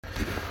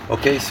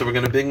Okay, so we're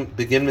going to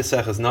begin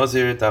Maseches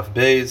Nazir, Daf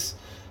Beis.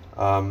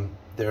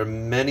 There are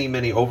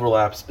many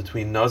overlaps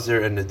between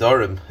Nazir and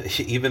Nidarim,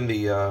 even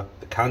the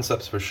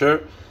concepts for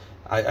sure.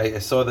 I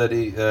saw that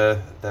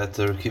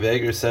Kiv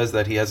Eger says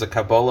that he has a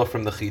Kabbalah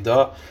from the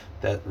Chida,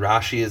 that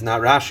Rashi is not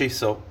Rashi,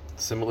 so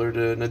similar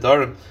to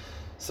Nidarim.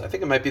 So I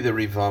think it might be the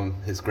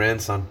Rivam, his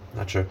grandson,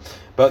 not sure.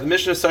 But the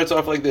Mishnah starts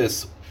off like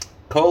this: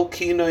 Kol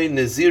kinoi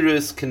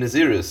Naziris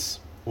k'Naziris.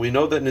 We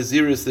know that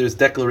Naziris, there's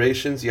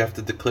declarations, you have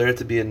to declare it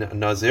to be a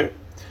Nazir.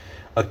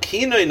 A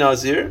kinoi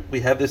Nazir,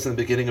 we have this in the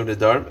beginning of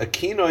Nidarim. A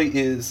kinoi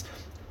is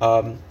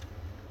a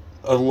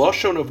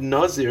lashon of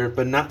Nazir,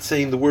 but not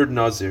saying the word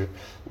Nazir,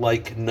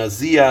 like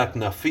Naziach,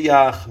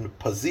 Nafiach,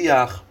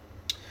 Paziach.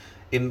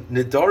 In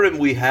Nidarim,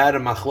 we had a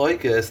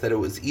machlokes that it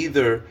was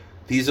either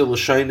these are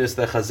lashonis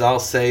that Chazal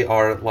say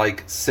are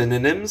like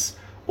synonyms,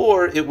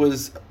 or it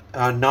was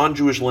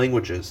non-Jewish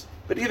languages.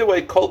 But either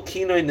way, kol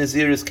kinoi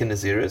Naziris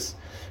k'Naziris.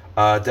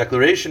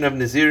 Declaration of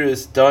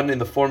Naziris done in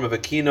the form of a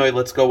kinoi.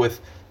 Let's go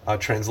with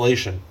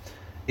translation.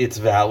 It's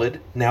valid.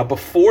 Now,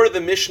 before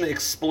the Mishnah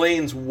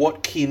explains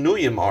what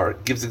kinuyim are,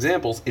 gives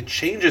examples, it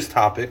changes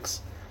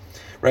topics.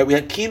 Right? We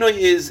had kinoi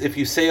is if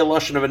you say a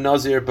lashon of a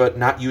Nazir, but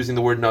not using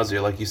the word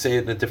Nazir, like you say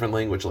it in a different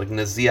language, like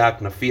Naziach,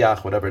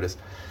 Nafiach, whatever it is.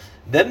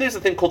 Then there's a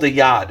thing called a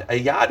yad.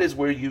 A yad is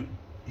where you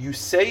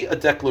say a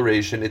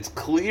declaration. It's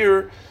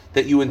clear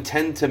that you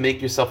intend to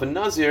make yourself a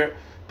Nazir,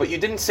 but you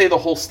didn't say the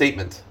whole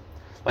statement.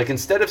 Like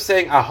instead of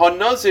saying aha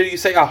Nazir, you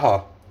say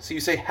aha. So you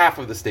say half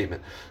of the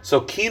statement.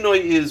 So kinoi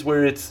is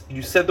where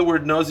you said the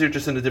word Nazir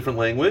just in a different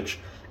language,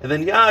 and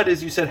then yad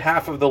is you said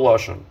half of the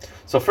lashon.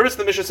 So first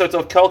the Mishnah starts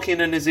off kal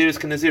kina naziris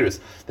k'naziris.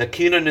 That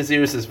kina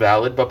naziris is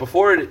valid, but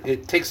before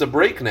it takes a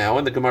break now,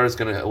 and the Gemara is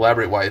going to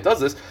elaborate why it does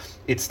this.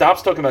 It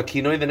stops talking about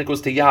kinoi, then it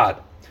goes to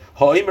yad.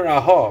 Ha'omer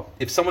aha.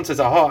 If someone says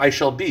aha, I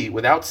shall be,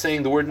 without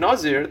saying the word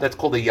Nazir, that's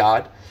called a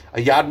yad.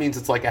 A yad means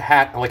it's like a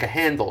hat, like a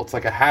handle. It's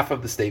like a half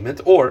of the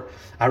statement. Or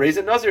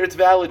harei Nazir, it's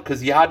valid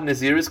because yad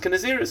naziris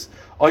k'naziris.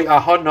 Oy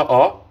aha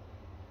na'ah.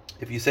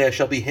 If you say I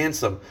shall be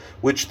handsome,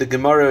 which the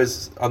Gemara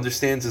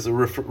understands as a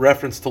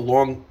reference to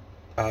long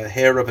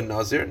hair of a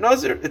Nazir.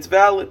 Nazir, it's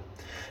valid.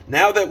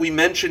 Now that we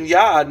mentioned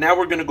yad, now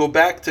we're going to go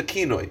back to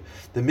kinoi.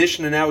 The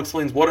Mishnah now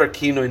explains what are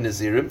kinoi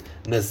nazirim.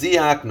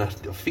 Naziach,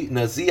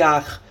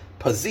 naziach,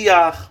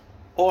 paziach,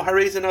 or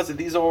harei nazir.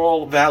 These are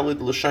all valid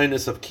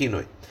lashonis of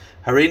kinoi.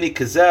 Hareini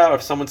kazeh,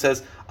 if someone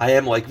says, I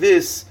am like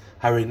this,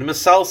 hareini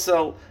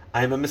mesalsel,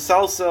 I am a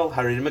mesalsel,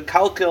 hareini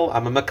mekalkel,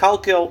 I'm a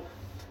mekalkel,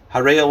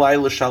 harei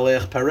alai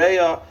l'shalech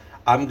pareya,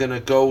 I'm going to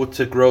go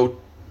to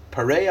grow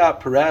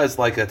pareya. Pareya is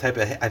like a type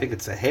of, I think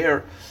it's a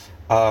hair.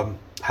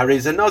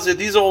 Harei nazir,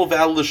 these are all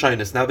valid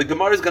l'shainis. Now the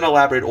Gemara is going to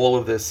elaborate all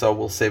of this, so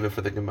we'll save it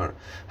for the Gemara.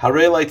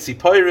 Harei lai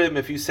tzipoirim,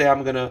 if you say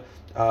I'm going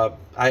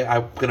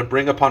to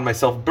bring upon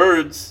myself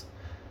birds,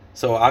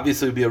 so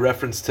obviously it would be a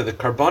reference to the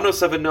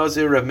karbanos of a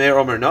Nazir. Rav Meir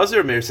Omer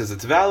Nazir. Meir says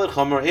it's valid.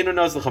 Chamar Eino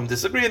Nazir. Chum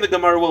disagree, and the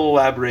Gemara will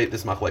elaborate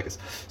this machlekes.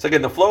 So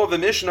again, the flow of the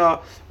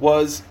Mishnah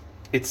was,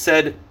 it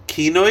said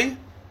kinoi,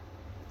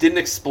 didn't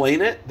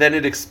explain it, then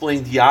it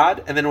explained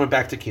yad, and then it went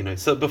back to kinoi.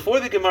 So before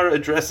the Gemara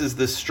addresses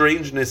the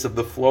strangeness of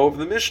the flow of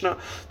the Mishnah,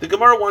 the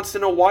Gemara wants to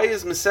know why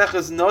is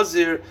Maseches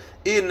Nazir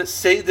in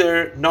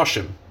Seder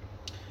Noshim.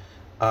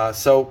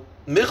 So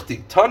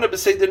Michti Tana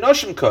b'Seder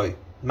Noshim Koi.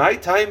 My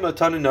time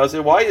Tana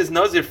Nazir. Why is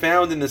Nazir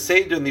found in the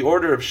Seder in the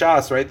order of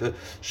Shas? Right, the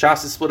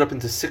Shas is split up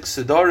into 6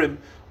 Sedarim.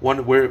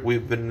 One where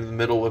we've been in the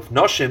middle of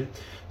Noshim.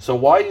 So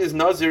why is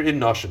Nazir in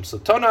Noshim? So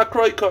Tana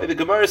Akroi Koi. The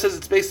Gemara says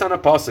it's based on a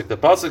pasuk. The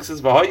pasuk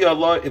says V'haya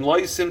Allah in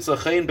loisim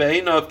sachein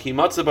be'einav ki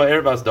matzah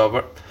ba'er vas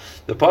davar.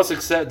 The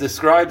pasuk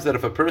describes that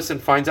if a person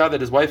finds out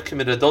that his wife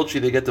committed adultery,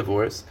 they get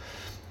divorced.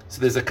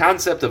 So there's a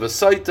concept of a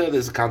saita,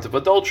 there's a concept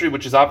of adultery,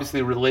 which is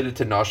obviously related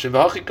to Noshim.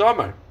 V'hachi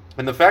Gamar.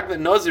 And the fact that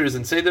Nazir is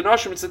in Seder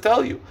Noshim is to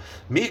tell you,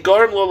 Mi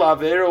garim lo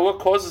lavera, what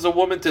causes a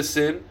woman to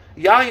sin?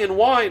 Yayin,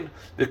 wine.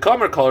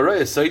 V'kamer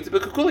kalarei saita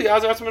b'kukuli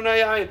yazar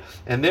yayin.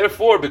 And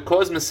therefore,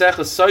 because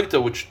Maseches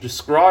Saita, which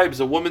describes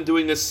a woman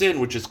doing a sin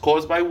which is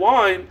caused by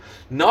wine,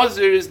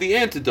 Nazir is the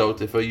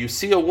antidote. If you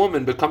see a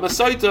woman become a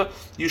Saita,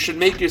 you should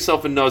make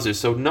yourself a Nazir.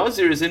 So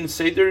Nazir is in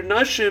Seder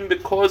Noshim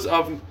because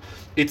of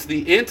it's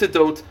the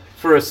antidote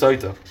for a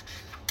Saita.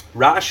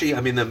 Rashi,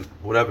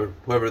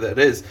 whoever that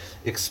is,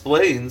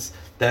 explains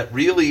that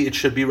really it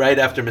should be right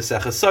after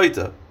Maseches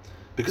Saita,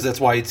 because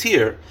that's why it's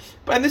here.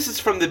 And this is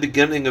from the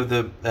beginning of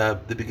the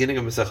beginning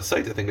of Maseches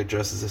Saita. I think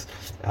addresses this.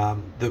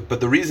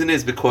 But the reason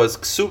is because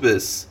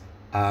Ksubis.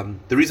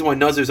 The reason why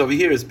Nazir is over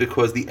here is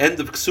because the end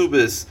of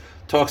Ksubis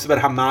talks about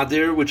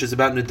Hamadir, which is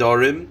about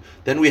Nidarim.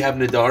 Then we have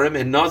Nidarim,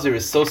 and Nazir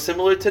is so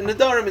similar to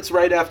Nidarim. It's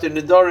right after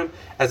Nidarim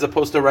as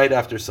opposed to right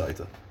after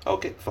Saita.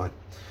 Okay, fine.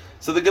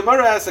 So the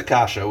Gemara asks a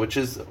kasha, which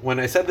is, when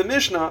I said the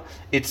Mishnah,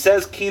 it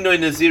says kinoi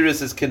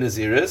naziris is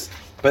kinaziris,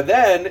 But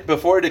then,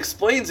 before it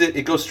explains it,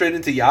 it goes straight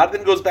into yad,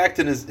 then goes back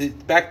to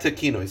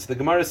kinoi. So the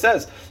Gemara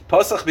says,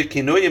 Pasach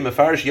b'kinuyim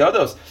mefarish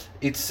yados.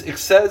 It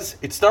says,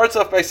 it starts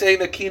off by saying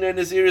that kinoi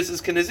naziris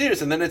is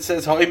kinaziris, and then it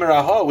says ha'imar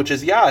aha, which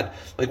is yad.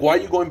 Like, why are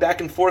you going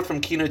back and forth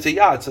from kinoi to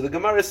yad? So the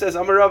Gemara says,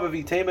 Amar Rav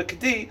v'itema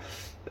kadi.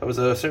 That was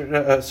a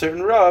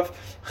certain Rav.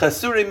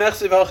 Chasuri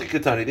mechsiv halchi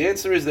katani. The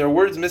answer is there are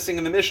words missing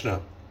in the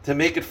Mishnah to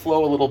make it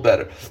flow a little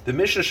better. The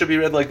Mishnah should be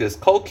read like this: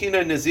 Kol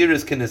kinoi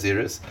naziris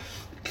kinaziris.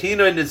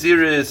 Kinoi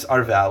naziris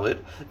are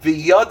valid.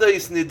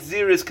 V'yadais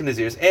naziris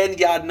kinaziris, and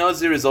yad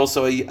nazir is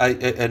also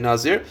a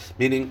nazir,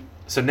 meaning.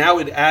 So now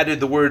it added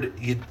the word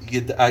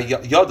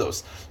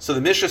yados. So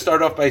the Mishnah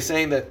started off by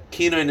saying that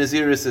kinoi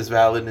naziris is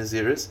valid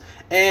naziris,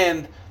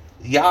 and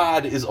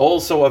yad is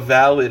also a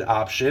valid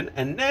option,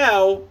 and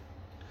now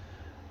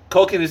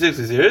kol kinoi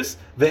naziris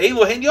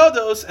ve'elu hen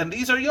yados, and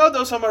these are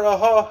yados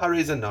hamaraha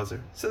harez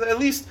nazir. So at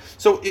least,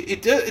 so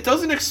it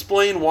doesn't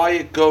explain why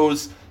it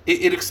goes.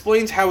 It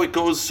explains how it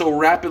goes so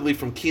rapidly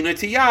from kinoi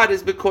to yad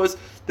is because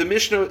the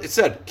Mishnah, it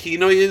said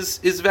kinoi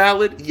is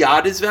valid,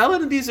 yad is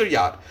valid, and these are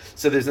yad.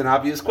 So there's an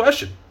obvious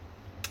question,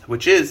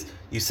 which is,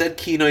 you said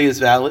kinoi is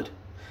valid,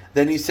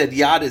 then you said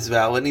yad is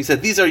valid, and you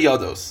said these are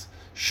yados.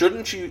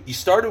 Shouldn't you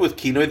started with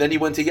kinoi, then you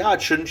went to yad,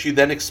 shouldn't you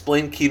then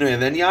explain kinoi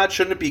and then yad?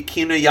 Shouldn't it be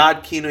kinoi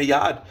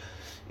yad?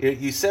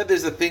 You said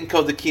there's a thing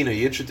called the kinoi.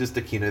 You introduced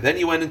the kinoi. Then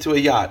you went into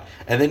a yad.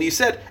 And then you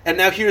said, and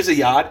now here's a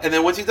yad. And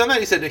then once you've done that,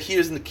 you said,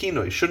 here's the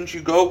kinoi. Shouldn't you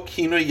go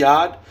kinoi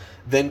yad,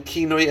 then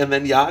kinoi, and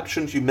then yad?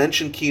 Shouldn't you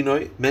mention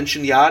kinoi,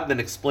 mention yad, then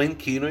explain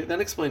kinoi, then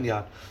explain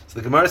yad? So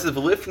the Gemara says,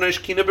 v'lifneish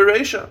kinoi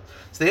bereisha.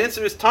 So the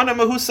answer is, Tana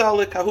mahu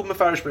salik, hahu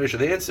mefarish bereisha.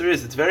 The answer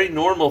is, it's very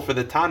normal for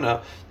the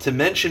Tana to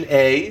mention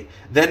A,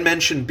 then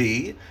mention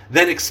B,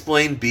 then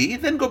explain B,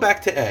 then go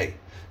back to A.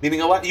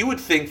 Meaning a lot, you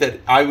would think that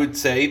I would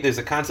say there's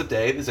a concept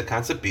A, there's a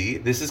concept B,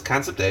 this is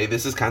concept A,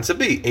 this is concept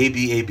B, A,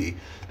 B, A, B.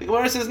 The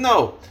Gemara says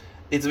no.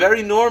 It's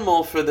very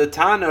normal for the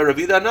Tana, Rav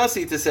Yehuda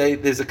Nasi, to say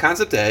there's a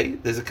concept A,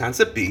 there's a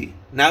concept B.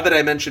 Now that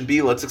I mentioned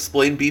B, let's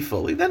explain B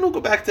fully. Then we'll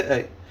go back to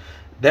A.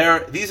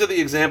 These are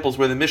the examples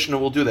where the Mishnah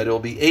will do that. It will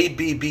be A,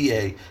 B, B,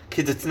 A.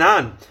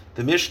 Kiditnan,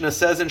 the Mishnah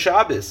says in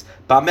Shabbos,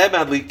 Bameh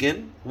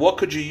madlikin, what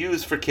could you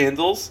use for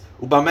candles?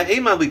 Ubameh e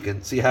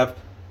madlikin. So you have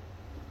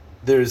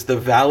there's the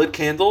valid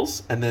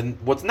candles, and then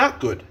what's not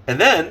good. And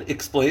then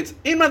explains,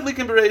 Ein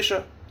madlikin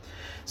bereisha.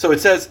 So it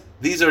says,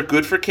 these are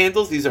good for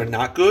candles, these are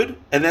not good,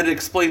 and then it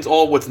explains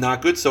all what's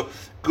not good. So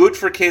good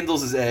for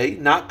candles is A,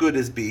 not good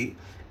is B,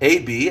 A,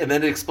 B, and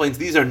then it explains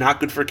these are not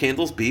good for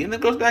candles, B, and then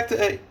it goes back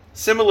to A.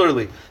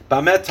 Similarly,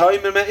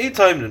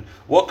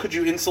 what could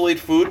you insulate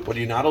food? What are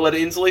you not allowed to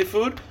insulate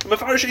food? And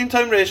then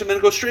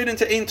it goes straight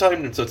into ein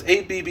taimnin. So it's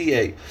A, B, B,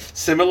 A.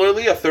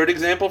 Similarly, a third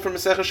example from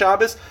Masechah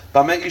Shabbos,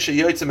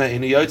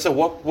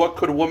 what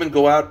could a woman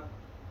go out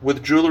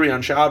with jewelry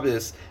on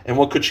Shabbos, and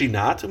what could she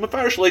not? And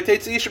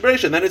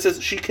then it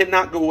says she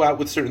cannot go out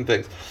with certain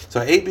things.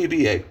 So A, B,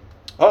 B, A.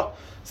 Oh,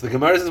 so the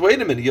Gemara says,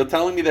 wait a minute, you're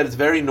telling me that it's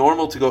very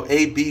normal to go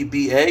A, B,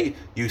 B, A.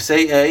 You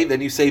say A,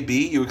 then you say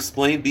B, you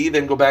explain B,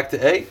 then go back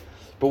to A.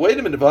 But wait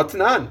a minute,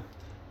 Vatanan.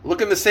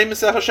 Look in the same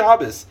Masechah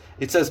Shabbos.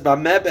 It says,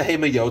 Bameh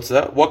behema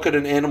yotza. What could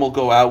an animal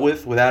go out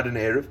with without an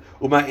erev?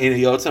 Uma ena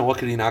yotza. And what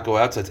could he not go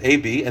out? So it's A,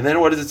 B. And then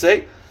what does it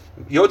say?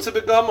 Yotza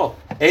begamo.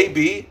 A,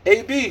 B,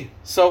 A, B.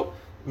 So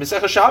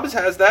Masechah Shabbos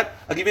has that.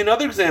 I'll give you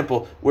another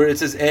example where it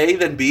says A,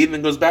 then B, and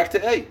then goes back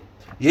to A.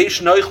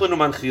 Yesh noichlin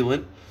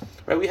umanchilin.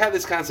 Right, we have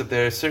this concept.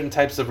 There are certain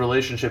types of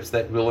relationships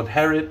that will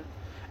inherit,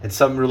 and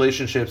some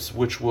relationships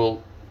which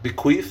will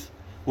bequeath,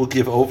 will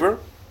give over.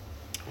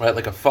 Right,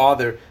 like a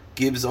father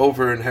gives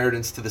over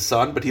inheritance to the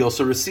son, but he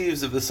also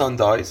receives if the son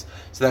dies.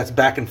 So that's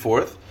back and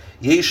forth.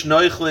 Yesh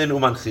noichlin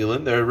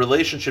umanchilin. There are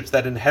relationships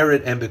that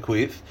inherit and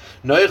bequeath.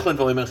 Noichlin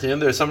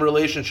v'lemanchilin. There are some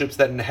relationships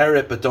that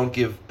inherit but don't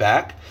give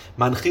back.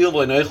 Manchil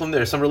v'leinoichlin.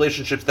 There are some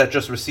relationships that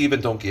just receive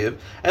and don't give.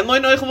 And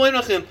loinoichlin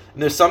v'leinoichlin.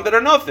 And there's some that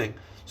are nothing.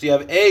 So you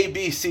have A,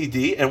 B, C,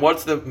 D, and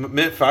what's the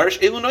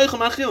mifarish? And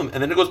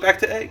then it goes back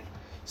to A.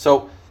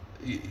 So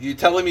you're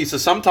telling me, so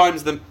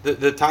sometimes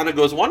the Tana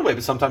goes one way,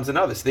 but sometimes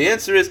another. So the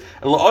answer is,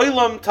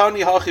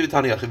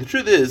 the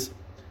truth is,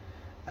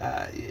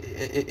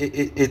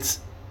 it's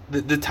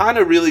the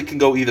Tana really can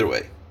go either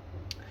way.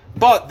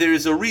 But there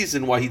is a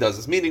reason why he does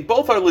this, meaning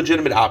both are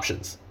legitimate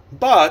options.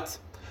 But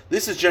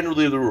this is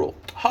generally the rule.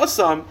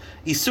 Hasam,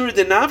 isur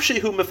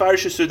denafshehu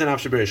mefarish isur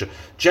denafshe bereisha.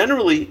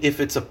 Generally, if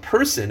it's a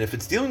person, if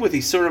it's dealing with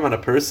isurim on a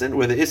person,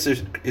 where the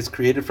isur is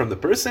created from the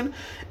person,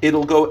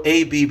 it'll go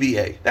A, B, B,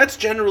 A. That's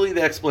generally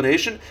the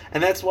explanation,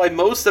 and that's why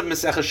most of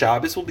Masechah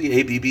Shabbos will be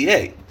A, B, B,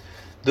 A.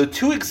 The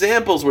two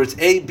examples where it's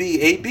A,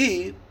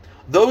 B,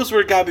 those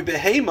were Gabi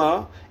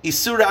Behema,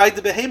 Isura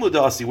Aida Behemu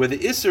Dasi, where the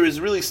Isur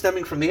is really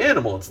stemming from the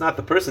animal. It's not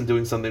the person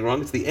doing something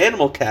wrong, it's the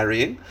animal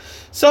carrying.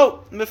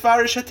 So,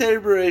 Mefarish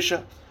Hater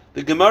Bereisha.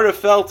 The Gemara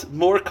felt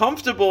more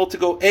comfortable to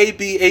go A,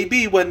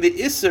 B, when the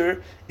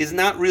Isser is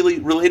not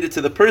really related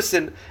to the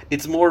person,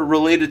 it's more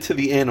related to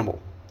the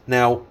animal.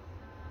 Now,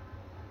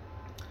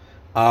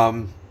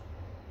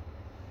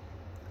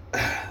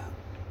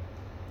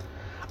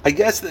 I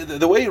guess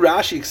the way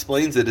Rashi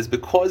explains it is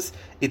because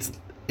it's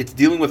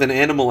dealing with an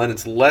animal and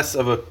it's less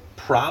of a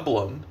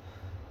problem.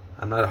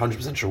 I'm not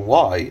 100% sure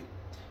why.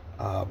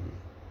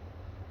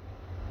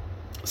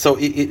 So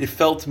it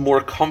felt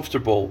more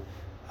comfortable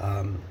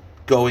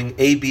going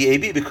A,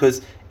 B,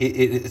 because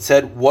it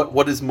said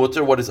what is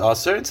mutter, what is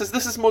aser. It says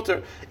this is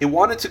mutter. It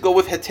wanted to go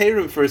with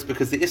heterim first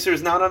because the iser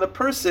is not on a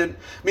person.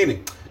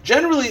 Meaning,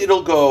 generally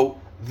it'll go,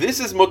 this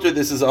is mutter,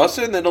 this is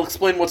aser, and then it'll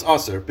explain what's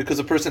aser because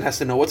a person has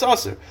to know what's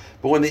aser.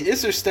 But when the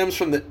iser stems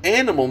from the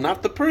animal,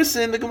 not the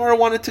person, the Gemara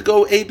wanted to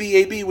go A,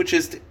 B, which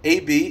is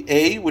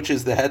A, which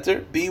is the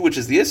heter, B, which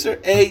is the iser,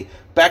 A,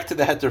 back to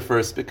the heter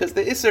first because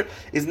the iser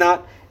is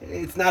not,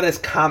 it's not as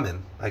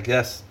common, I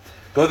guess.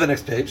 Go to the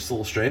next page. It's a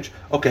little strange.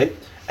 Okay,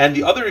 and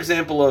the other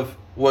example of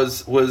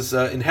was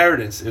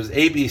inheritance. It was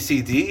A, B,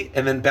 C, D,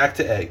 and then back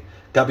to A.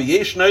 It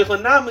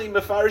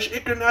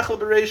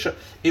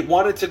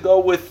wanted to go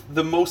with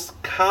the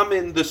most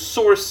common, the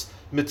source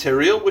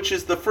material, which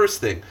is the first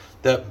thing.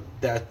 From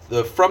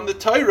the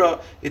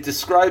Torah, it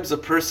describes a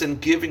person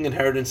giving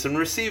inheritance and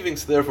receiving.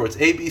 So therefore, it's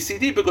A, B, C,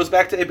 D, but goes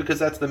back to A because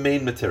that's the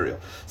main material.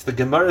 So the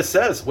Gemara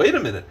says, wait a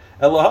minute,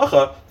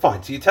 Elahacha,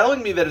 fine. So you're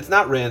telling me that it's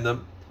not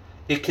random.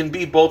 It can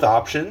be both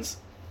options,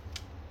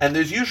 and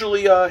there's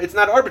usually, it's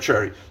not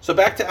arbitrary. So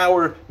back to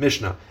our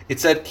Mishnah.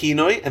 It said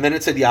kinoi, and then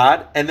it said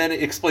yad, and then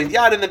it explained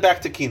yad, and then back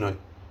to kinoi.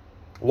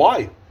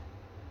 Why?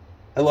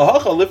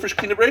 Elohacha lifresh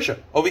kinoi bresha.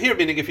 Over here,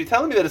 meaning if you're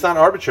telling me that it's not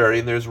arbitrary,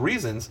 and there's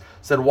reasons,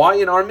 then why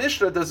in our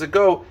Mishnah does it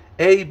go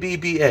A, B,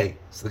 B, A?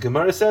 So the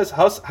Gemara says,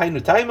 Has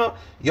hainu taima,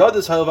 yad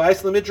is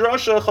halvais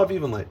lemidrasha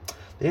chavivan le.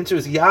 The answer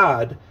is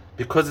yad,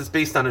 because it's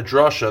based on a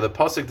drasha. The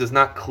pasuk does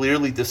not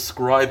clearly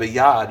describe a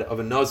yad of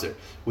a nazir,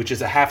 which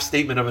is a half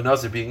statement of a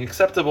nazir being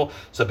acceptable.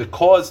 So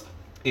because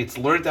it's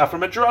learned out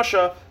from a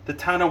drasha, the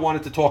Tana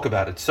wanted to talk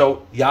about it.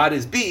 So yad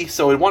is B,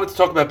 so it wanted to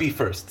talk about B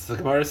first. So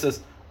the Gemara says,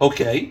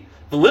 okay,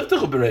 the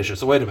liftachu beresha.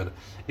 So wait a minute.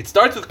 It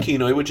starts with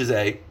kinoi, which is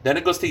A, then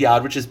it goes to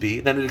yad, which is B,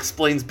 then it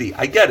explains B.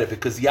 I get it,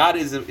 because yad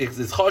is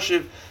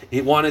choshev,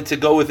 it wanted to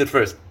go with it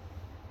first.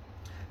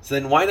 So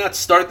then why not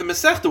start the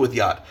Masechta with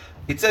yad?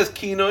 It says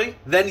kinoi,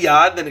 then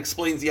yad, then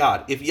explains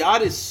yad. If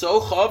yad is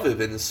so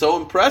chaviv and is so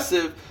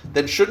impressive,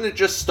 then shouldn't it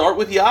just start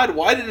with yad?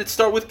 Why did it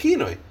start with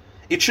kinoi?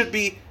 It should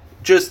be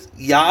just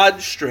yad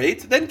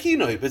straight, then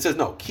kinoi. But it says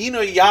no,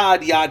 kinoi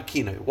yad, yad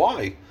kinoi.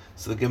 Why?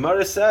 So the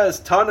Gemara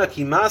says, Tana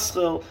ki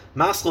maschel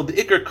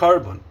be'ikr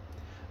karbon.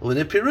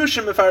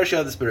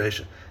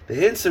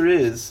 The answer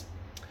is,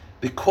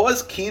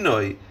 because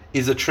kinoi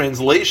is a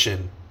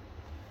translation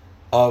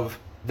of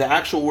the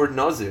actual word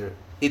nazir,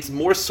 it's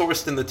more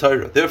sourced in the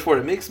Torah. Therefore,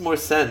 it makes more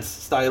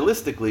sense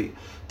stylistically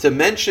to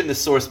mention the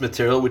source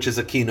material, which is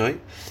a kinoi,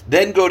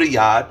 then go to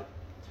yad,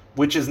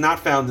 which is not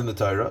found in the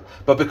Torah.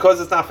 But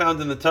because it's not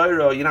found in the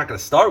Torah, you're not going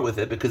to start with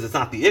it because it's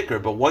not the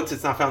ikr. But once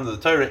it's not found in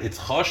the Torah, it's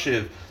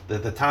chashiv.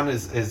 The Tana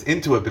is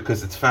into it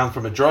because it's found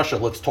from a drasha.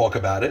 Let's talk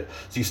about it.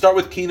 So you start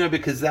with kinoi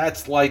because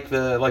that's like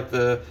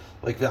the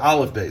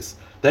olive base.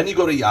 Then you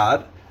go to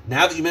yad.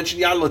 Now that you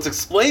mentioned yad, let's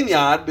explain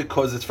yad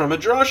because it's from a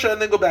drasha, and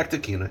then go back to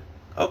kinoi.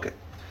 Okay.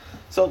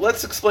 So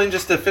let's explain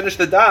just to finish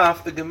the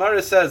daf. The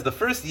Gemara says the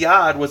first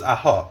yad was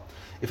aha.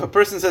 If a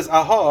person says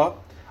aha,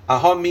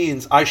 aha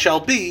means I shall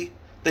be,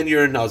 then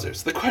you're a nazir.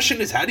 So the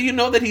question is, how do you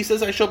know that he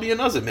says I shall be a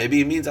nazir? Maybe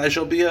he means I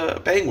shall be a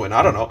penguin.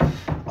 I don't know.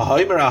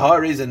 Ahaimer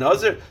aha is a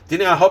nazir.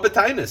 Dina aha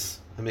b'tainis.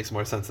 That makes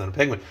more sense than a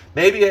penguin.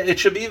 Maybe it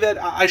should be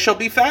that I shall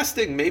be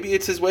fasting. Maybe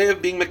it's his way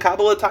of being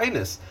mekabel a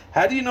tainis.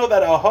 How do you know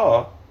that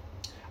aha?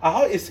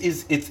 Aha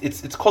is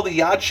it's called a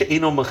yad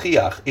she'eno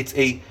mechiach.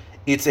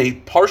 It's a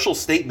partial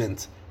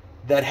statement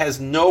that has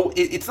no,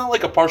 it's not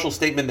like a partial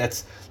statement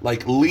that's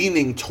like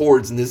leaning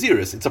towards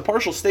Naziris. It's a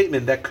partial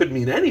statement that could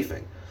mean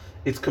anything.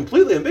 It's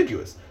completely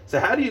ambiguous. So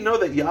how do you know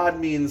that Yad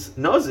means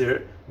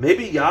Nazir?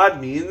 Maybe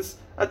Yad means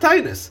a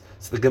tainus.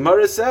 So the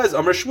Gemara says,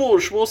 Amar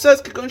Shmuel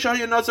says,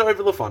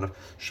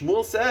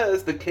 Shmuel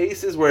says the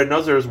case is where a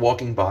Nazir is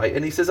walking by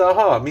and he says,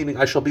 aha, meaning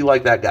I shall be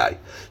like that guy.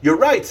 You're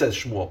right, says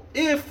Shmuel.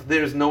 If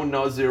there's no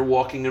Nazir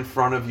walking in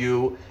front of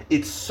you,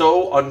 it's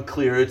so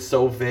unclear, it's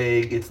so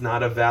vague, it's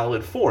not a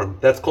valid form.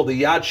 That's called a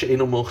Yad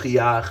She'enu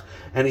Mulchiach,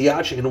 and a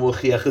Yad She'enu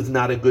Mulchiach is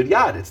not a good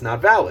Yad, it's not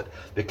valid.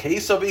 The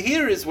case over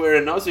here is where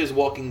a Nazir is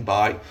walking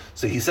by,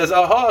 so he says,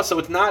 aha, so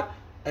it's not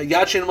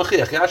Yad She'enu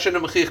Mulchiach. Yad She'enu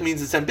Mulchiach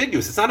means it's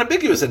ambiguous. It's not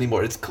ambiguous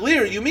anymore. It's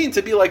clear you mean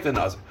to be like the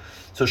Nazir.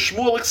 So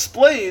Shmuel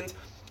explained,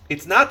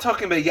 it's not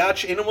talking about Yad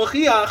She'enu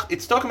Mulchiach,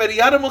 it's talking about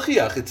Yad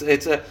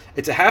Mulchiach.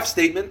 It's a half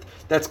statement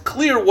that's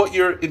clear what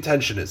your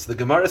intention is. The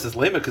Gemara says,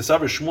 Lema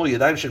Kasavar Shmuel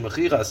Yadayim She'en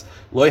Mulchichas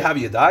Loi Hav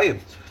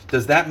Yadayim.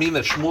 does that mean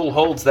that Shmuel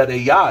holds that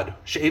a yad,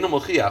 she'eino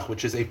mochiach,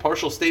 which is a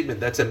partial statement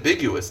that's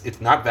ambiguous, it's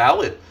not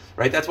valid?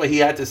 Right? That's why he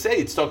had to say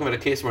it's talking about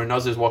a case where a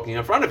nazir is walking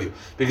in front of you.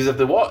 Because if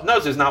the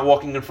nazir is not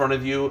walking in front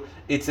of you,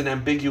 it's an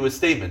ambiguous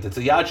statement. It's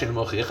a yad she'eino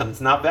mochiach, and it's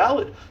not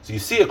valid. So you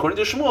see,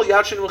 according to Shmuel,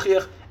 yad she'eino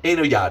mochiach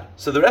eino yad.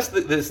 So the rest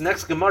of this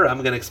next Gemara, I'm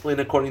going to explain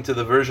according to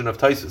the version of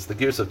Taisus, the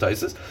Girs of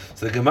Taisus.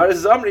 So the Gemara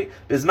is Amri,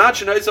 bizmat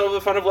she'noitz over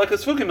the fun of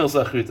lekas fukim mil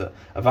zachrita.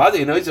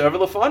 Avadi noitz over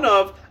the fun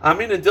of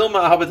amrin and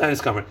dilma habatanis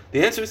kamer.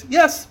 The answer is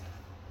yes.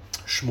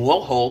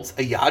 Shmuel holds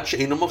a yad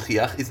she'eino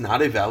mochiach is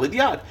not a valid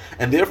yad,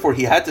 and therefore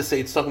he had to say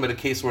it's talking about a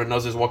case where a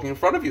nazir is walking in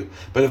front of you.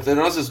 But if the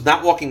nazir is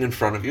not walking in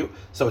front of you,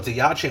 so it's a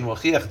yad she'eino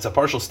mochiach, it's a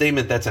partial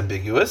statement that's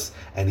ambiguous,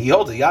 and he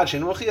holds a yad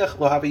she'eino mochiach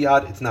lo have a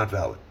yad, it's not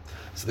valid.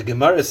 So the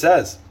Gemara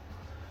says,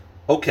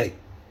 okay,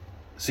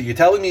 so you're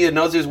telling me a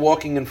nazir is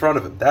walking in front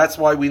of him. That's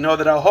why we know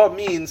that aha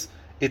means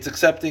it's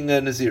accepting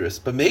a naziris.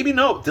 But maybe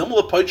no.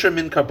 Dilma lepoicher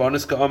min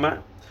karbanis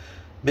ka'amar.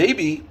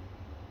 Maybe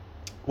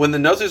when the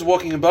nazir is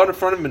walking about in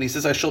front of him and he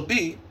says, I shall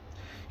be,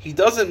 he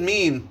doesn't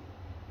mean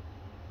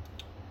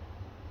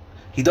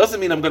I'm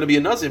going to be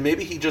a nazir.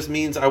 Maybe he just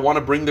means I want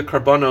to bring the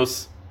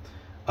karbanos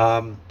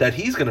that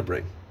he's going to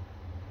bring.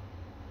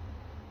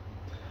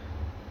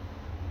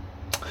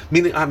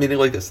 Meaning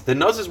like this. The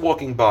nazir is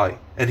walking by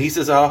and he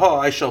says, aha,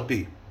 I shall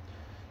be.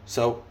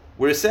 So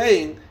we're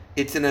saying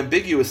it's an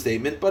ambiguous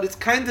statement, but it's a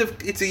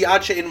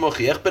yad she'eino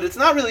mochiach, but it's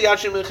not really yad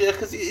she'eino mochiach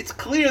because it's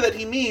clear that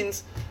he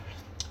means,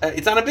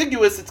 it's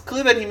unambiguous, it's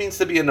clear that he means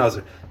to be a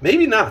nazir.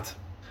 Maybe not.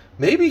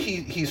 Maybe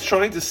he's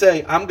trying to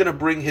say, I'm going to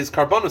bring his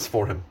karbanos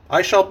for him.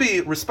 I shall be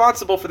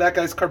responsible for that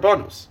guy's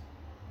karbanos.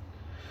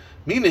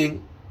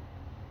 Meaning,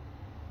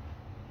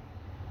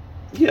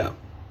 yeah,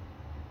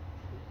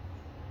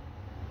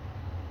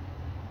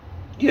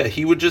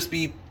 he would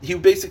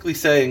basically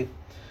saying,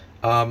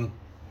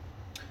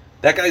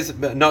 that guy's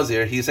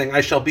nazir, he's saying,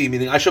 I shall be,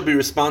 meaning I shall be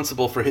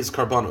responsible for his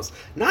karbanos.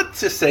 Not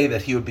to say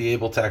that he would be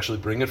able to actually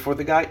bring it for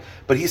the guy,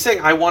 but he's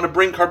saying, I want to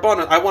bring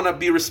karbanos, I want to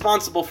be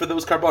responsible for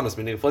those karbanos.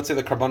 Meaning, if let's say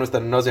the karbanos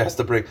that a nazir has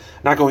to bring,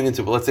 not going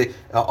into, but let's say,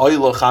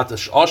 oilo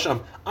chatash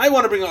asham, I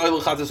want to bring an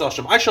oilo chatash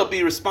asham, I shall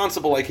be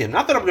responsible like him.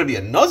 Not that I'm going to be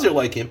a nazir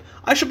like him,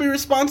 I shall be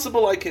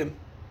responsible like him.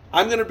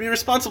 I'm going to be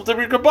responsible to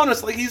bring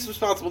karbanos like he's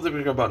responsible to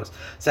bring karbanos.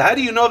 So how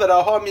do you know that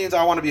aha means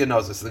I want to be a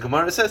nazir? So the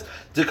Gemara says,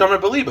 Dekamar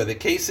Beliba. The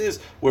case is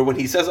where when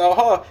he says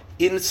aha,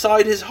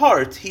 inside his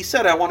heart, he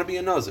said, I want to be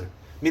a nazir.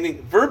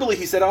 Meaning, verbally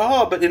he said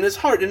aha, but in his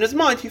heart, in his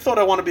mind, he thought,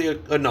 I want to be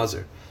a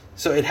nazir.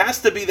 So it has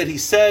to be that he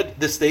said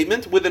the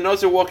statement with the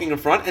nazir walking in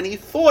front, and he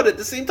thought at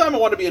the same time, I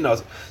want to be a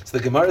nazir. So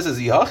the Gemara says,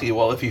 Yachi,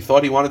 well, if he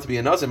thought he wanted to be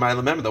a nazir, I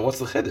remember that. What's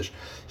the chiddush?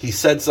 He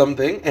said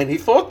something, and he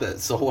thought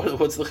that. So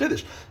what's the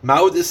chiddush?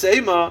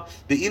 Ma'udisema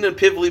be'inan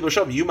pivli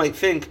b'shav. You might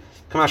think,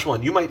 Kamash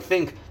one, you might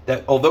think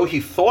that although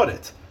he thought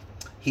it,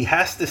 he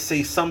has to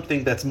say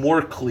something that's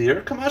more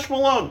clear. Kamash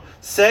Malone,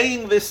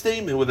 saying this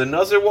statement with a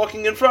nazir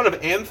walking in front of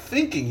and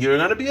thinking you're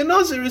going to be a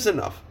nazir is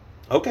enough.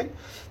 Okay.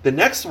 The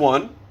next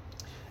one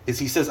is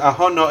he says,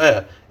 aha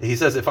no'eh. He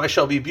says, if I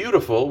shall be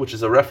beautiful, which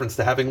is a reference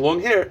to having long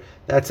hair,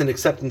 that's an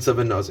acceptance of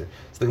a nazir.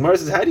 So the Gemara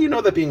says, how do you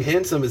know that being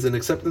handsome is an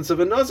acceptance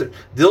of a nazir?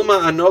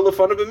 Dilma ano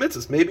lefanav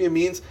b'mitzvos. Maybe it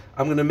means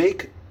I'm going to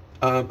make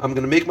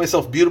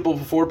myself beautiful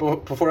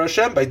before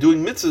Hashem by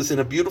doing mitzvahs in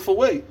a beautiful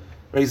way.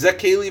 Right? Zek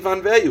keli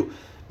van veyu.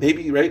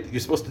 Maybe, right, you're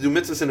supposed to do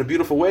mitzvahs in a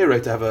beautiful way,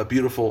 right, to have a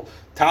beautiful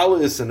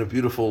talis and a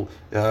beautiful,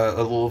 a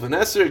little of an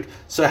esrog.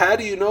 So how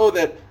do you know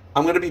that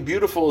I'm going to be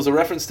beautiful as a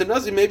reference to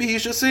Nazir? Maybe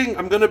he's just saying,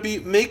 I'm going to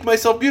make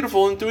myself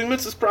beautiful and doing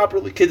mitzvahs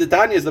properly.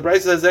 Kedetanya, as the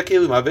Brayso says, this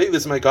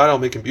is my God, I'll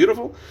make him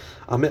beautiful.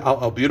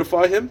 I'll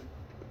beautify him.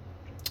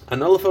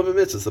 Another of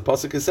mitzvahs. The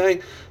pasuk is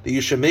saying that you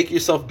should make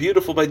yourself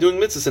beautiful by doing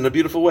mitzvahs in a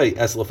beautiful way.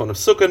 As lefan of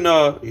sukkah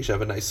na, you should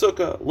have a nice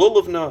sukkah.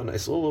 Lulav na, a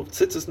nice lulav.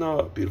 Tzitzis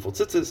na, beautiful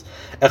tzitzis.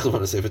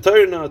 Echlefan of sefer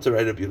Torah na, to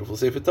write a beautiful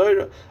sefer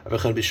Torah.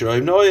 Avechan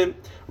b'shirayim noim,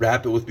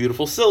 wrap it with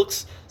beautiful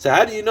silks. So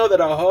how do you know that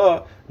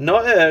aha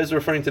noeh is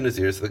referring to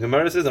Nazir? So the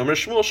Gemara says, Amar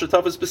Shmuel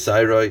shetafas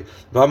b'sayroi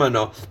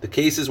v'amano. The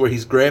case is where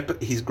he's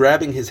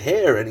grabbing his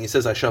hair and he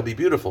says, I shall be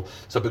beautiful.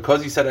 So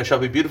because he said I shall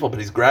be beautiful, but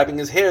he's grabbing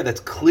his hair, that's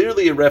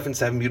clearly a reference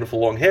to having beautiful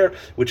long hair,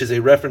 which is a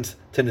reference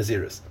to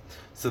Naziris.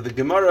 So the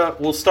Gemara,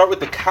 we'll start with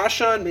the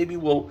kasha, and maybe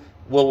we'll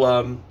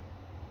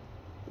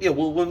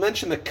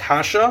mention the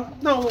kasha.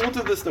 No, we'll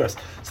do this first.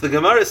 So the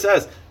Gemara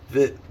says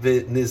the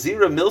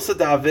Nazira milsa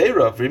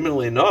da'avera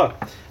v'rimin.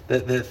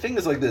 The thing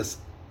is like this.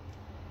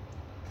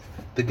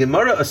 The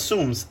Gemara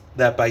assumes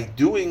that by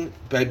being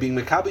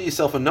mekabel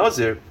yourself a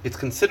nazir, it's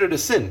considered a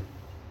sin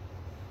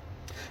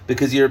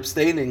because you're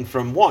abstaining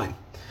from wine.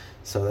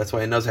 So that's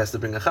why a nazir has to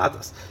bring a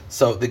chatas.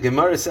 So the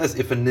Gemara says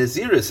if a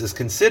naziris is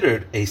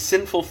considered a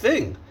sinful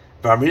thing,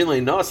 how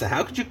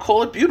could you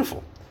call it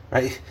beautiful?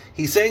 Right?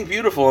 He's saying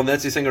beautiful, and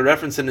he's saying a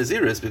reference to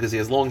naziris because he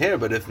has long hair.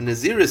 But if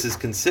naziris is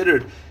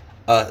considered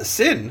a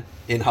sin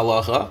in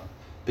halacha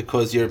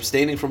because you're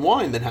abstaining from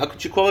wine, then how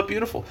could you call it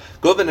beautiful?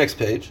 Go to the next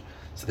page.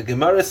 So the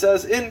Gemara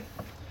says in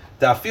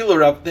Da'afilu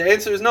Rav, the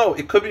answer is no.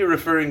 It could be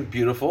referring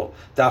beautiful.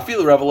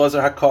 Da'afilu Rav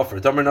Elazar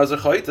HaKofer, Damar Nazar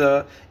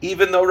Chayta,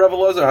 even though Rav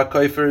Elazar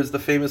HaKofer is the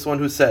famous one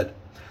who said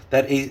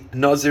that a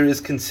Nazir is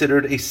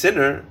considered a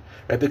sinner,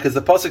 right? Because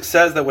the pasuk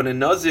says that when a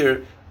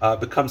Nazir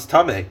becomes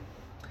tameh,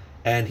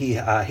 and he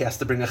has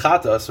to bring a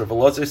chatas, or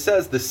Velazar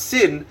says the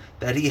sin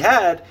that he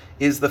had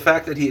is the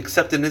fact that he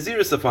accepted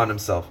Naziris upon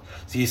himself.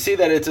 So you see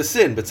that it's a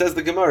sin, but says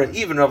the Gemara,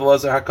 even Rav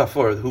Elazar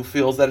HaKafur, who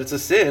feels that it's a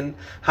sin,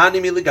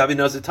 Hanimi Ligavi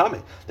Nazir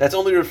Tameh. That's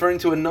only referring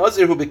to a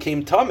Nazir who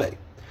became Tameh.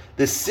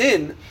 The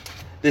sin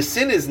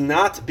is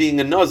not being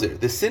a Nazir.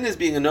 The sin is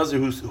being a Nazir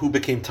who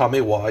became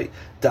Tameh. Why?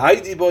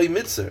 Da'idi boy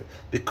mitzvah.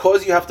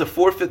 Because you have to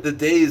forfeit the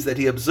days that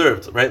he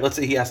observed, right? Let's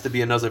say he has to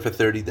be a Nazir for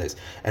 30 days,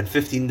 and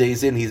 15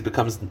 days in he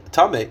becomes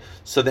Tameh,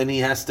 so then he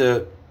has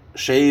to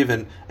shave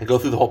and go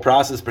through the whole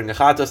process, bring a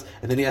chatas,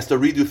 and then he has to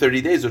redo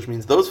 30 days, which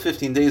means those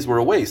 15 days were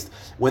a waste.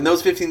 When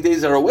those 15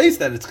 days are a waste,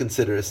 then it's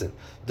considered a sin.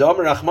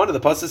 Da'amar Rachmana, the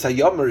pasuk says,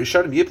 Hayamar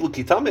Isharim Yiplu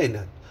Ki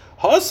Tameh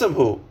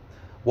Hasamhu.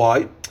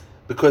 Why?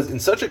 Because in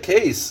such a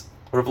case,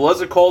 Rav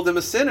Elazar called him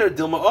a sinner,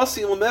 Dilma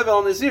Asi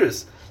Mevel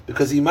Naziris,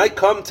 because he might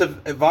come to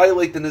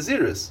violate the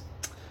Naziris.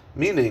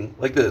 Meaning,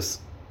 like this,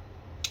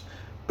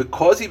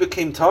 because he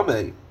became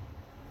Tameh,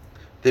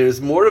 there's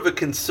more of a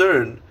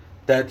concern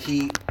that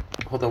he,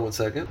 hold on one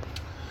second,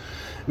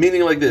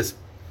 meaning like this,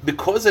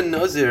 because a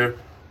Nazir,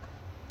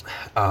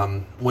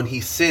 when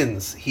he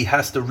sins, he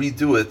has to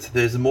redo it,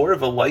 there's more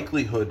of a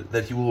likelihood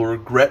that he will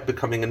regret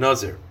becoming a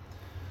Nazir.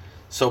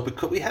 So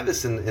because we have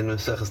this in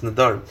Maseches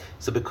Nedarim,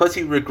 so because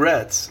he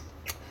regrets,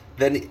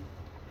 then,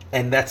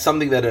 and that's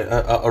something that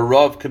a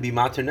Rav could be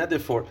mater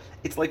neder for,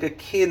 it's like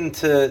akin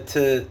to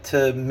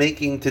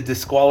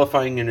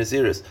disqualifying your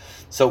Naziris.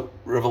 So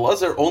Rav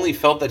Elazar only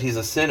felt that he's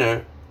a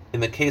sinner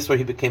in the case where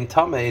he became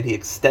Tameh and he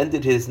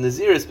extended his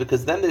Naziris,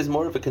 because then there's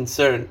more of a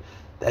concern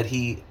that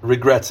he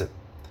regrets it.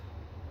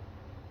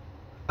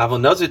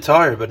 Aval Nazir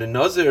Tahir, but a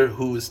Nazir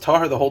who is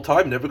Tahir the whole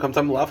time, never comes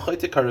to Lav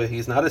Chaytikara,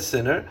 he's not a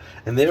sinner,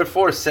 and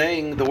therefore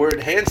saying the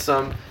word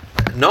handsome,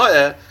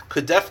 Noah,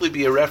 could definitely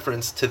be a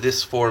reference to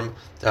this form,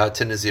 to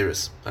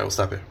Naziris. I will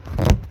stop here.